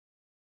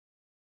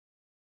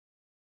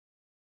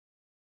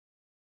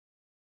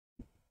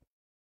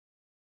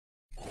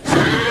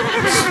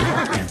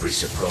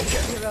This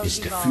project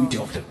is the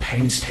fruit of the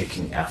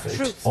painstaking effort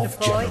of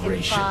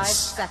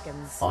generations.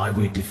 I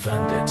will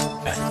defend it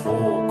at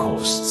all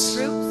costs.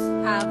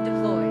 Troops have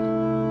deployed.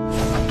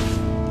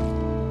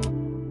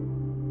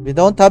 We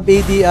don't have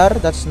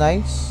ADR, that's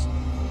nice.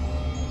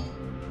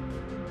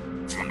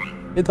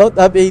 We don't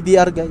have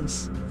ADR,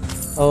 guys.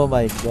 Oh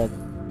my god.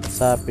 What's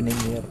happening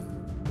here?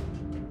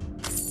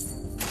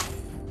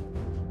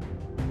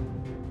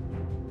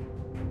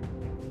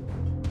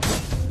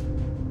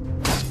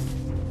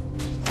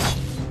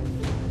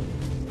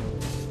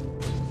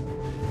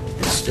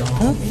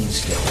 Star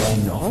means the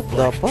horn of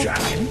Black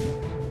Dragon.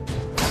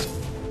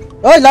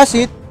 Oh, last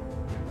hit.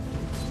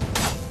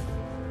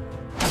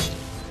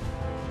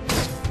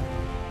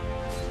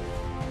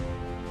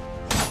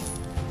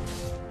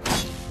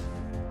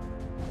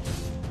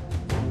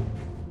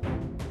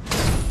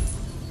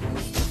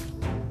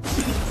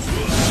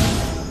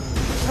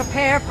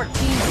 Prepare for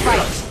team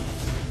fight.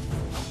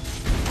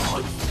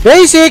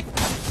 Basic.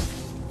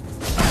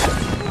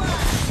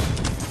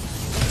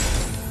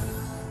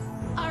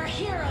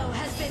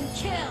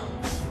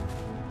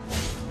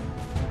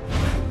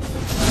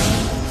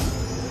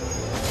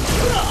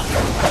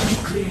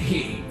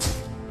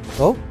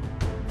 Oh,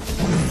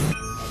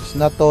 it's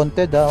not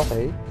taunted,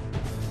 okay.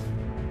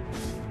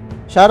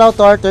 Shout out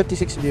to our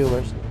 36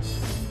 viewers.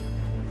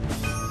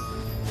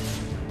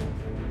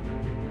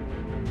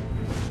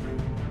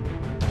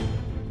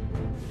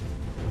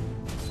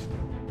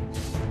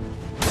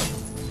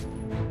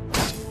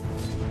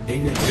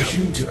 In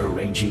addition to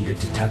arranging the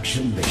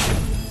detection mission,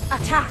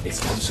 attack!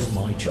 It's also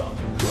my job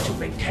to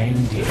maintain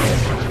the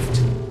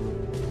aircraft.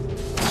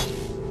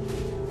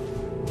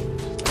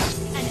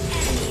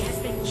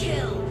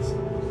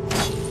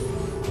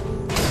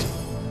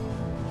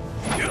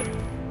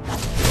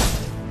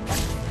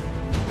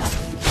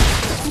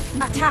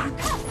 Attack!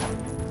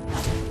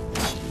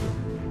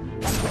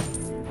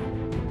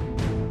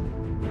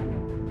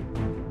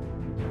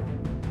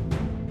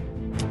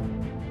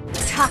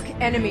 Attack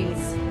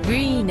enemies.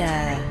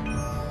 Greener.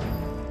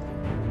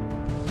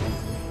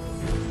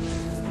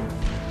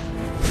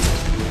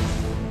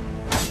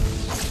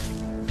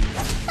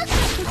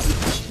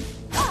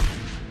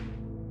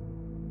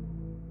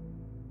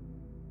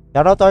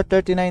 Shout out our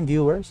 39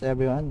 viewers,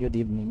 everyone. Good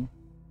evening.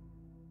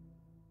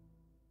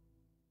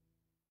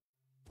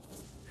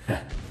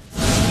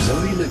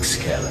 Zoe looks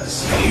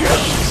careless.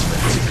 She's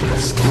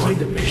meticulous during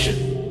the mission.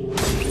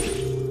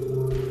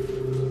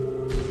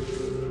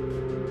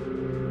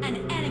 An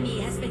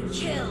enemy has been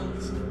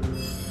killed.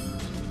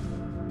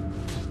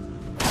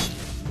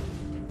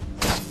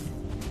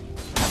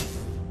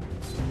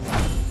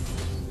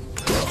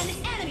 An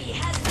enemy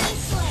has been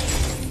slain.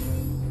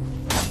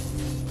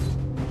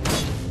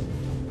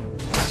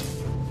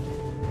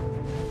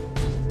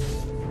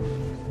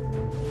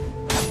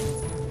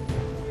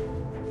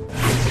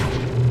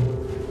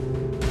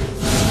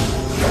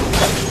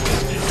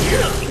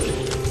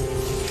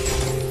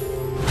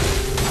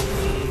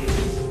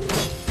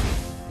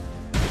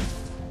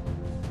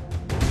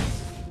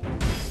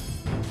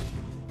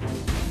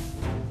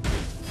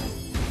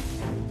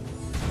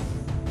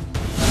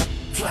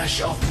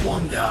 Flash of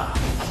wonder.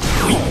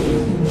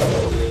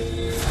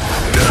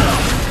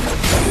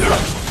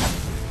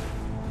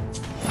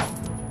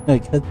 My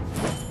god.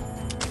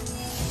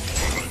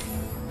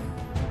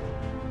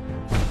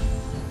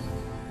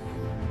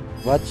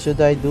 What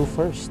should I do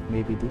first?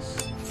 Maybe this.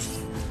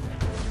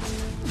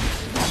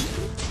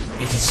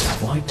 It is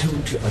vital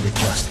to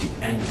adjust the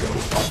angle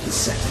of the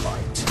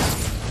satellite.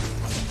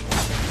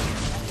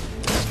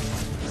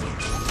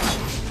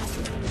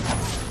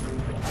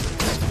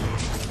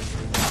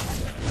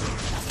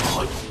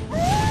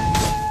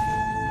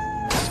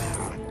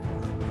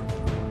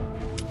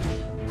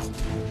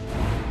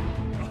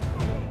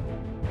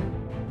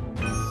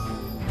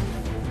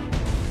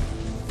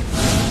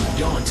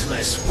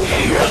 Dauntless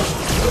warrior.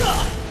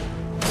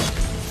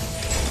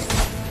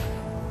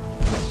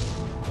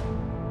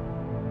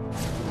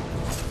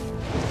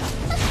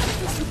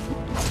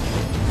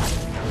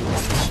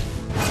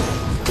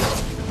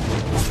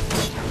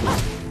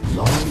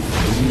 Long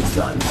we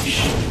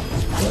vanish,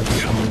 but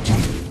come to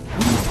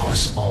we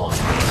pass on.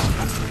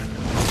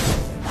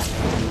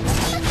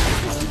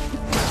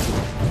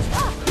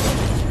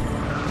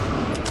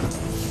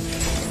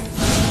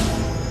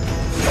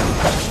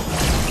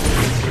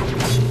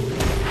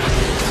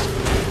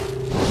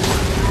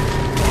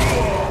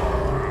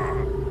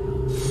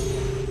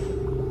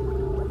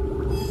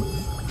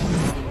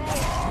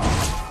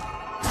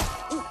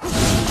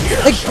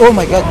 Ay, oh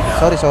my god.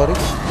 Sorry.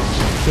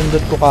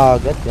 Pindot ko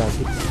kaagad.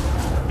 Gagit.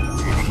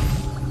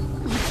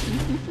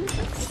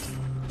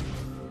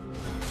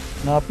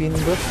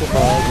 Napindot ko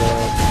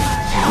kaagad.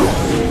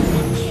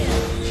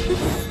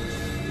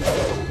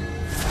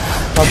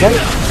 Tagal.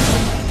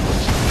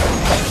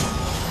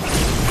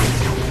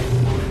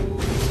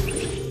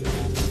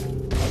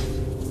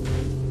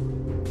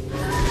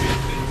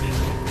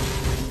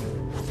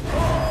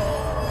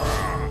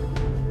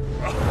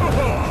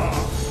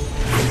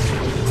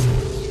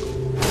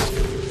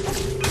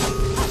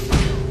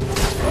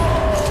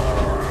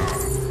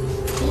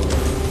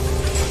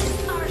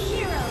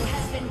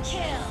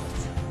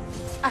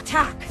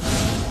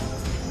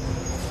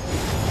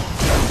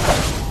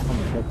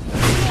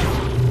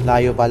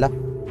 Layo pala.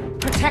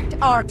 Protect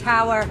our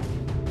tower.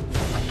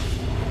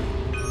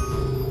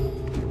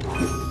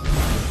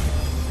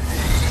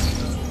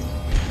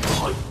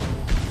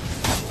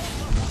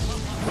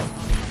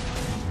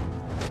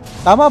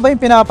 Tama ba yung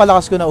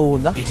pinapalakas ko na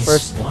una? It is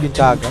First yung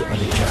vital kagat. to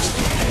adjust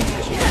the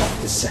energy of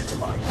the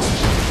satellite.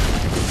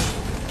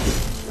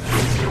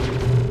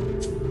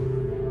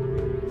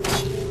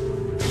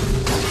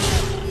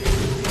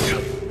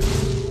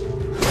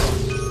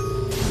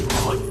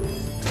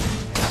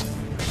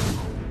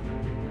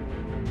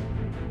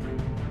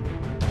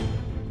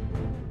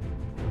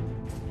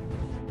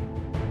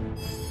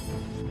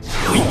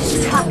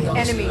 Attack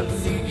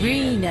enemies.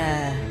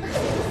 Arena.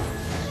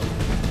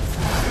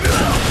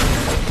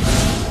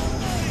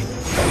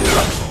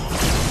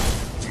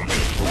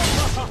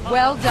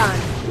 Well done.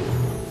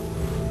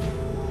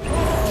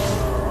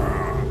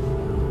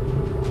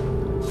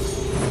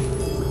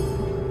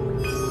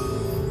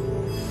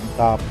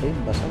 Top lane,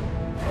 basag.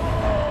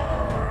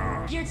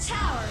 Your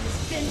tower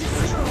has been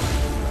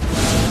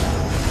destroyed.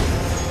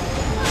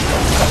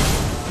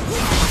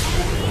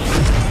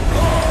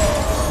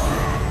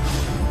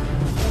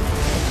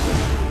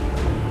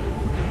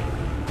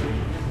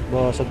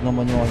 Basag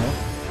naman yung ano.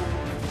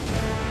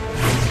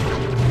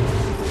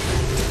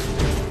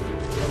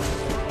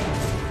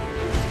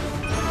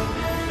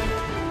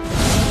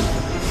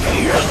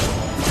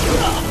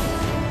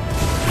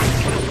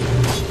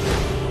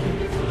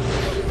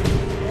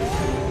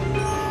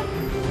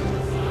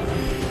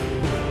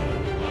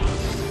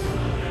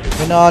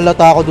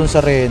 Pinaalata ako dun sa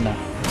arena.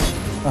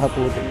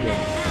 Nakaputok yun.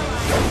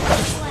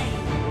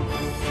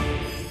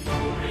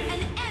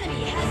 An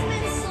enemy has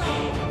been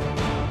slain.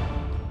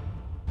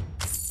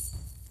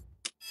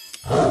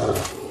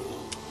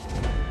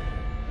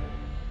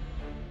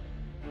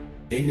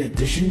 In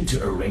addition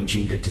to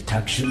arranging the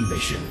detection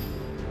mission,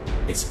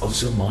 it's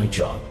also my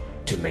job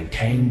to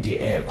maintain the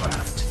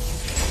aircraft.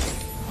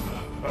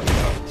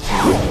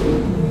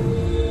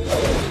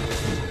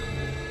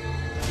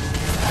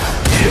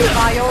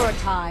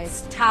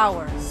 Prioritize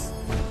towers.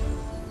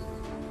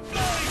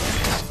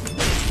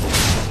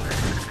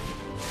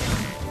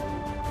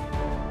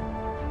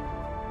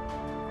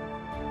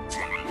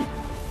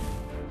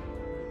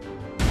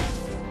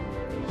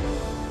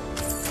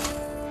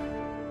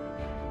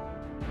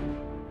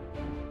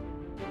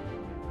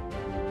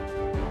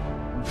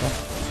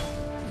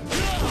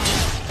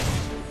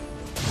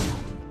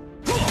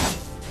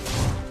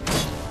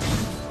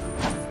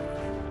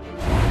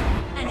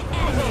 An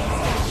enemy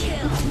has been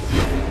killed.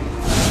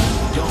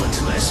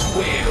 Dauntless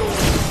will.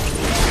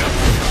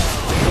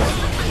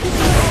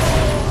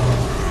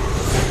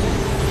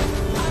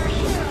 Our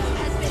hero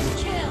has been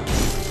killed.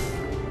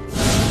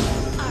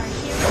 Our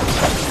hero.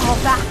 Fall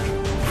back.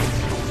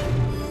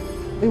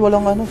 Ay,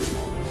 walang ano.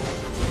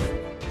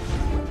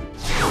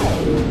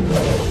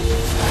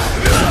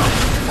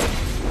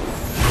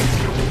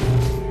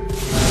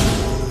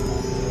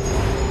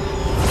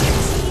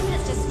 Team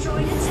has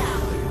destroyed a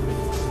tower.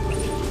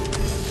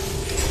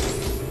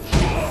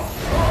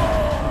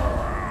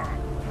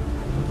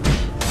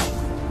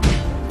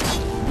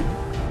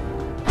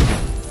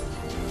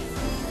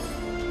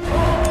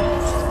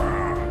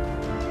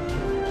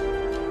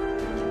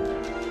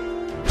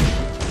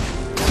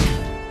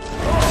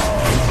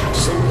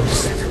 Solar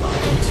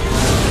satellite.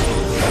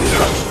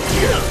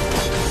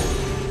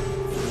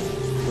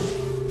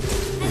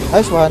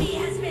 Nice one. He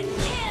has been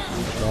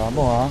killed. Wala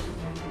mo ha.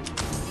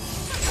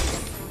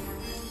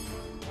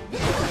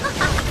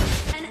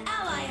 An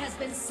ally has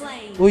been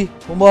slain. Uy,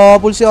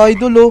 umahabol si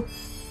Idol oh.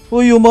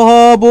 Uy,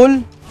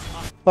 umahabol.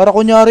 Para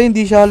kunyari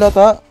hindi siya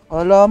halata.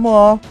 Alam mo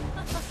ha.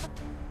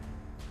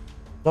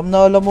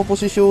 Alam mo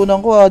posisyonan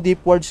ko ha.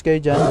 Deep wards kayo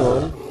dyan,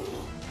 lol.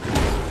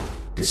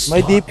 The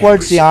May Star deep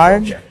wards Embassy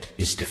yarn. project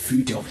is the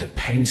fruit of the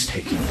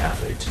painstaking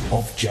effort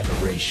of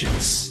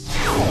generations.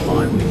 I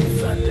will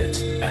defend it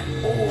at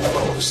all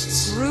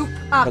costs. Group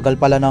up. Tagal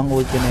pala ng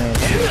ulti na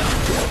ito.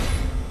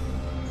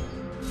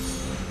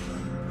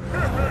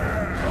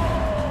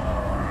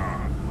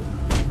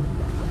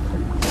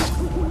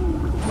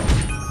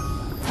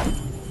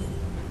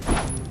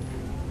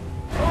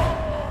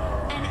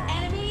 An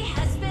enemy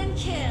has been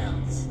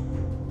killed.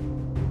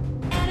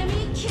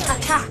 Enemy killing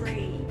Attack.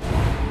 spree.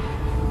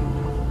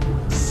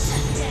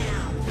 Shut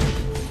down.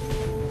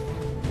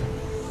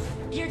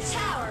 Your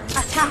tower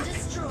has Attack. been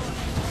destroyed.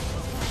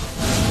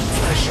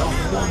 Flash of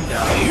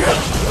wonder.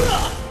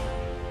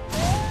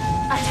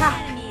 Attack.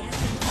 Enemy has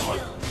been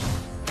killed.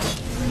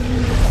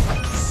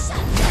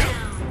 Shut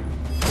down.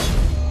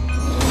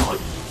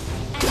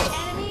 An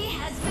enemy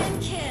has been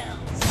killed.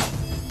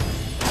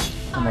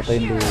 Our Namatay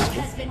yung hero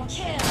lupo. has been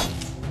killed.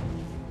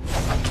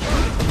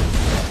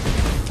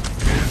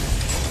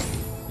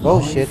 Oh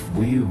Life shit.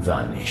 will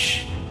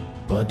vanish,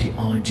 but the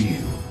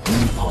ideal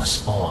will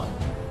pass on.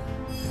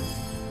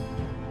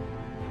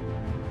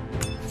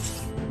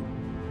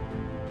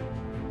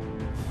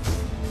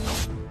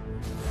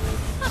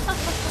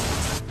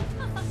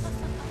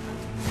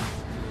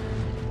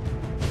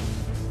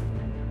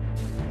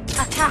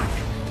 Attack.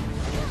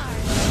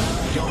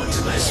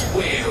 Dauntless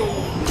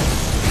will.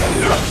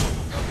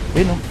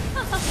 Ayun, oh.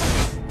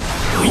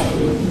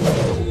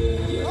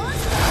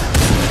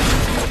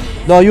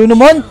 Layo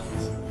naman!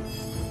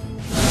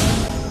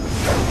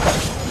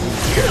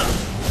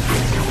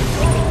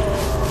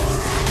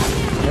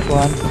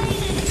 F1.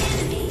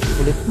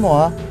 Kulit mo,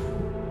 ha?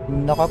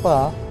 Himna ka pa,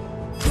 ha?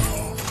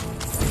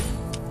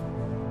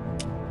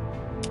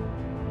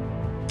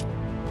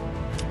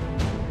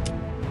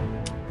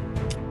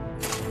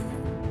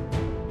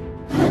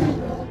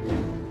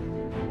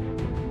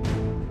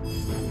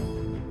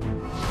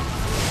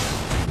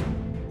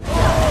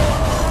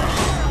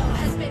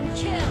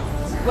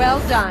 Well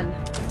done.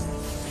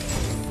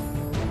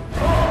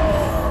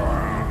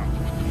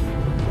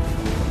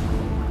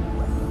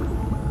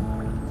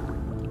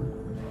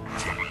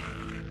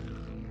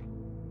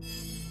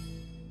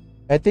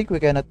 I think we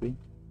cannot win.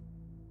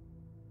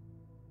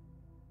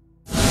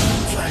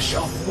 Flash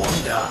of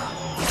wonder.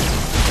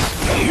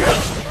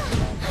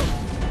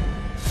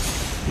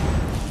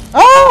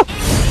 Ah!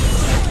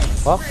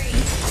 Fuck.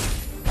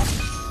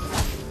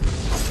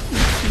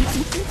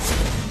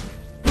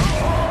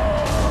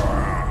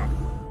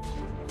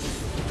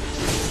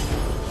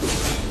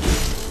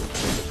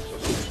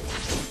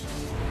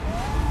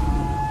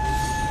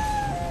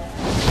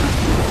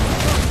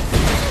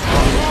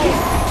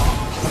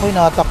 Ako,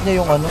 ina-attack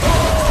niya yung ano.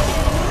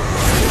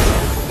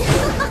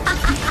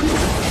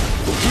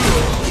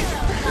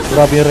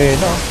 Grabe yung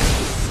Rena.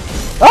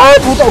 Ay,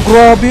 puta,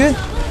 grabe.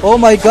 Oh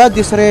my god,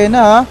 this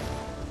Rena, ha.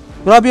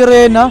 Grabe yung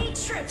Rena.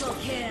 Triple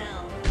kill.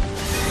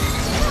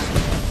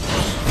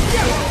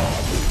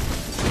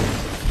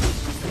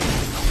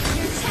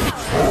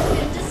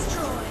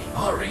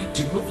 Hurry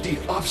to move the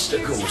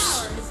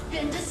obstacles. Has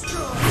been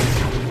destroyed.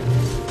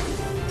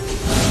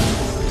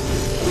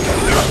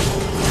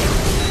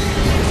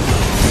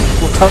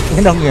 Putang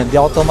inang yan, di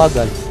ako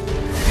tumagal.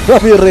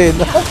 Grabe yung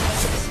Rena.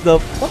 The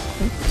fuck?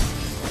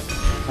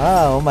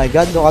 Ah, oh my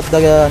god, look at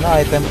the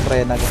item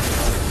Rena.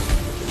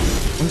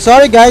 I'm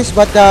sorry guys,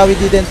 but we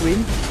didn't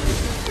win.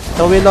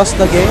 So we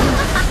lost the game.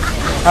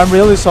 I'm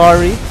really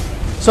sorry.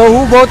 So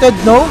who voted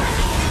no?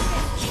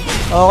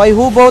 Okay,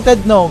 who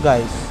voted no,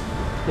 guys?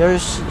 Your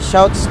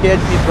shout scared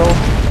me, bro.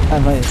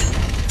 Ano eh?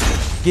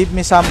 Give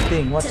me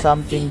something. What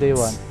something do you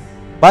want?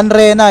 Ban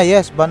Rena,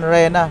 yes, Ban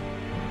Rena.